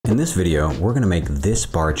In this video, we're going to make this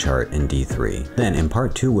bar chart in D3. Then in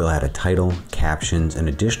part 2, we'll add a title, captions, and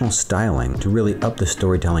additional styling to really up the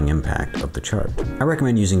storytelling impact of the chart. I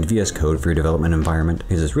recommend using VS Code for your development environment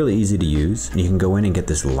because it's really easy to use, and you can go in and get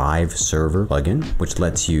this live server plugin, which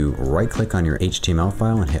lets you right-click on your HTML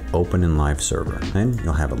file and hit open in live server. Then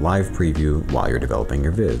you'll have a live preview while you're developing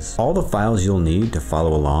your viz. All the files you'll need to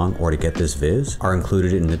follow along or to get this viz are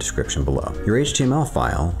included in the description below. Your HTML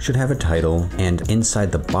file should have a title, and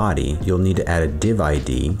inside the body, you'll need to add a div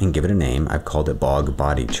ID and give it a name. I've called it bog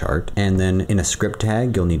body chart. And then in a script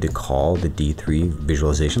tag, you'll need to call the D3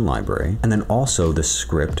 visualization library, and then also the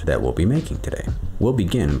script that we'll be making today. We'll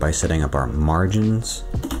begin by setting up our margins,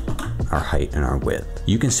 our height, and our width.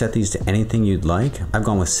 You can set these to anything you'd like. I've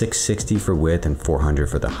gone with 660 for width and 400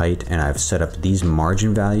 for the height, and I've set up these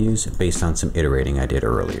margin values based on some iterating I did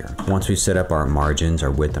earlier. Once we've set up our margins,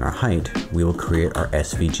 our width, and our height, we will create our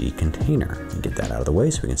SVG container. And get that out of the way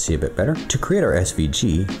so we can see a bit better. To create our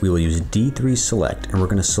SVG, we will use D3 select, and we're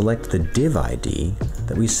going to select the div ID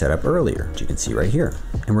that we set up earlier, which you can see right here.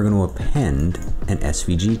 And we're going to append an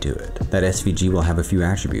SVG to it. That SVG will have a few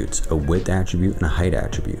attributes, a width attribute and a height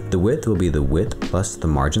attribute. The width will be the width plus the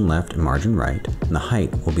margin left and margin right, and the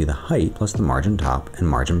height will be the height plus the margin top and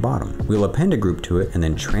margin bottom. We'll append a group to it and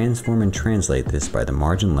then transform and translate this by the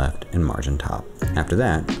margin left and margin top. After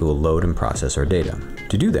that, we will load and process our data.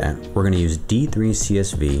 To do that, we're going to use D3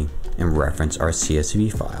 CSV and reference our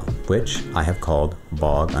CSV file, which I have called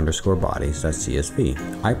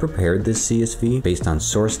bog_bodies.csv. I prepared this CSV based on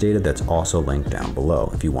source data that's also linked down below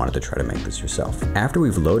if you wanted to try to make this yourself. After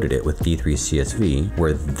we've loaded it with D3 CSV,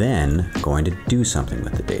 we're then going to do something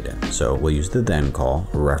with the data. So we'll use the then call,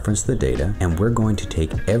 reference the data, and we're going to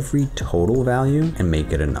take every total value and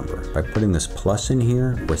make it a number. By putting this plus in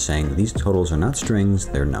here, we're saying these totals are not strings,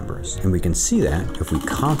 they're numbers. And we can see that if we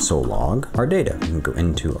console log our data. We can go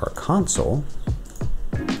into our console.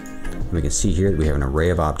 We can see here that we have an array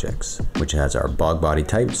of objects, which has our bog body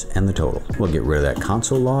types and the total. We'll get rid of that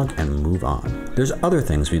console log and move on. There's other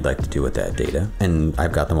things we'd like to do with that data, and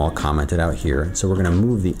I've got them all commented out here. So we're going to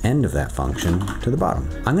move the end of that function to the bottom.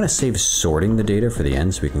 I'm going to save sorting the data for the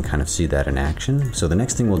end so we can kind of see that in action. So the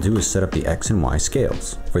next thing we'll do is set up the X and Y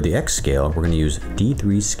scales. For the X scale, we're going to use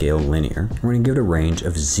D3 scale linear. We're going to give it a range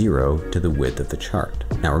of 0 to the width of the chart.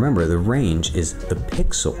 Now remember, the range is the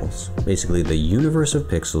pixels, basically the universe of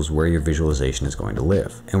pixels where your visualization is going to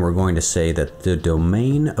live. And we're going to say that the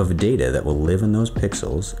domain of data that will live in those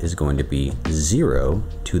pixels is going to be 0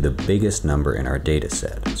 to the biggest number in our data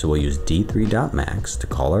set. So we'll use d3.max to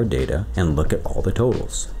call our data and look at all the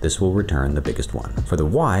totals. This will return the biggest one. For the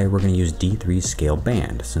Y, we're going to use D3 scale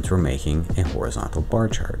band since we're making a horizontal bar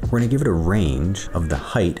chart. We're going to give it a range of the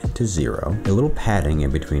height to 0, a little padding in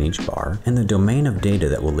between each bar, and the domain of data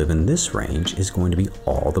that will live in this range is going to be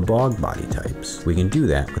all the bog body types. We can do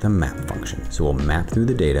that with a map function. So we'll map through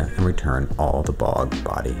the data and return all the bog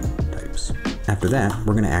body types. After that,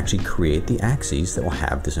 we're going to actually create the axes that will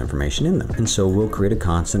have this information in them. And so we'll create a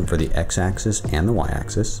constant for the x-axis and the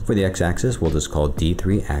y-axis. For the x-axis, we'll just call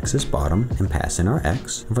D3 axis bottom and pass in our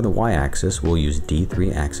x. And for the y-axis, we'll use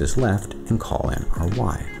D3 axis left and call in our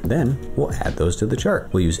y. Then we'll add those to the chart.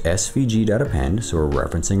 We'll use svg.append, so we're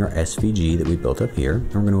referencing our SVG that we built up here,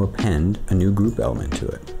 and we're going to append a new group element to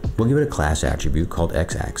it. We'll give it a class attribute called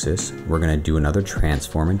x-axis. We're going to do another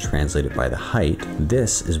transform and translate it by the height.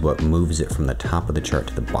 This is what moves it from the top of the chart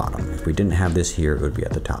to the bottom. If we didn't have this here, it would be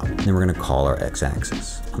at the top. And then we're going to call our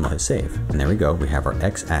x-axis and we'll hit save. And there we go. We have our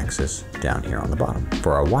x-axis down here on the bottom.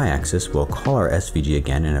 For our y-axis, we'll call our SVG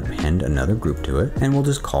again and append another group to it. And we'll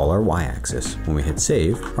just call our y-axis. When we hit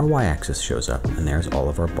save, our y-axis shows up and there's all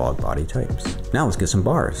of our bog body types. Now let's get some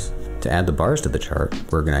bars. To add the bars to the chart,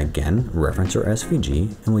 we're going to again reference our SVG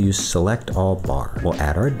and we'll use select all bar. We'll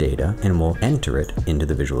add our data and we'll enter it into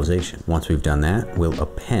the visualization. Once we've done that, we'll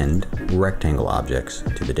append rectangle objects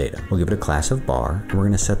to the data. We'll give it a class of bar and we're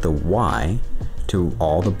going to set the Y to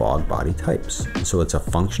all the bog body types. And so it's a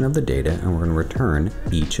function of the data and we're going to return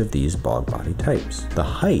each of these bog body types. The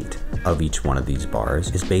height of each one of these bars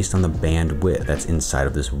is based on the bandwidth that's inside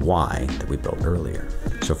of this Y that we built earlier.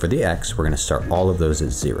 So for the X, we're going to start all of those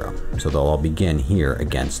at 0. So they'll all begin here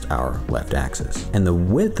against our left axis. And the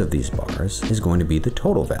width of these bars is going to be the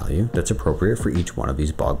total value that's appropriate for each one of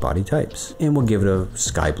these bog body types. And we'll give it a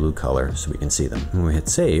sky blue color so we can see them. When we hit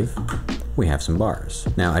save, we have some bars.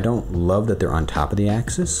 Now I don't love that they're on top of the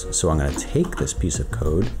axis, so I'm going to take this piece of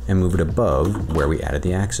code and move it above where we added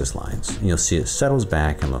the axis lines. And you'll see it settles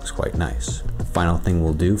back and looks quite nice. The final thing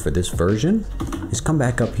we'll do for this version is come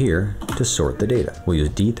back up here to sort the data. We'll use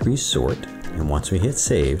D3 sort, and once we hit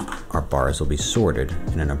save, our bars will be sorted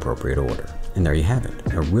in an appropriate order. And there you have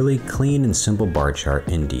it, a really clean and simple bar chart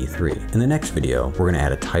in D3. In the next video, we're going to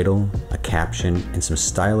add a title, a caption, and some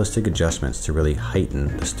stylistic adjustments to really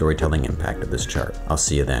heighten the storytelling impact of this chart. I'll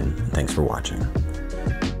see you then, and thanks for watching.